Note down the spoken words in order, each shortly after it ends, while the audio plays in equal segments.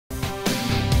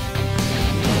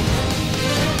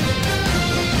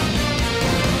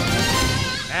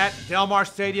Lamar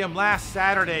Stadium last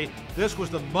Saturday, this was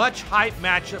the much-hyped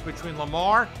matchup between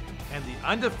Lamar and the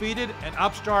undefeated and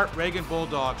upstart Reagan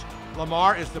Bulldogs.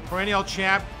 Lamar is the perennial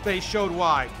champ. They showed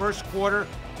why. First quarter,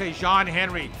 Tajon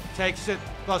Henry takes it.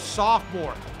 The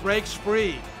sophomore breaks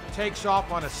free, takes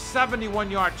off on a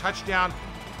 71-yard touchdown.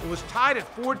 It was tied at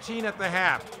 14 at the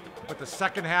half, but the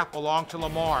second half belonged to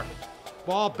Lamar.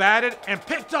 Ball batted and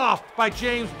picked off by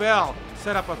James Bell.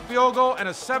 Set up a field goal and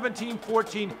a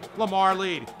 17-14 Lamar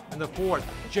lead. In the fourth,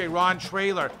 Jaron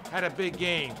Traylor had a big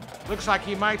game. Looks like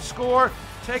he might score.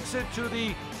 Takes it to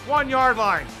the 1-yard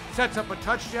line. Sets up a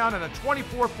touchdown and a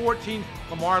 24-14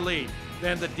 Lamar lead.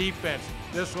 Then the defense.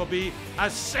 This will be a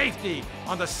safety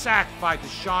on the sack by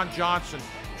Deshaun Johnson.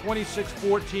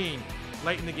 26-14.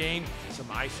 Late in the game, some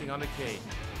icing on the cake.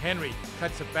 Henry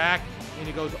cuts it back, and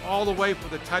he goes all the way for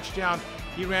the touchdown.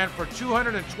 He ran for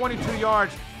 222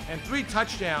 yards and 3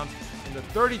 touchdowns in the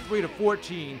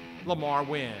 33-14 Lamar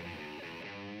win.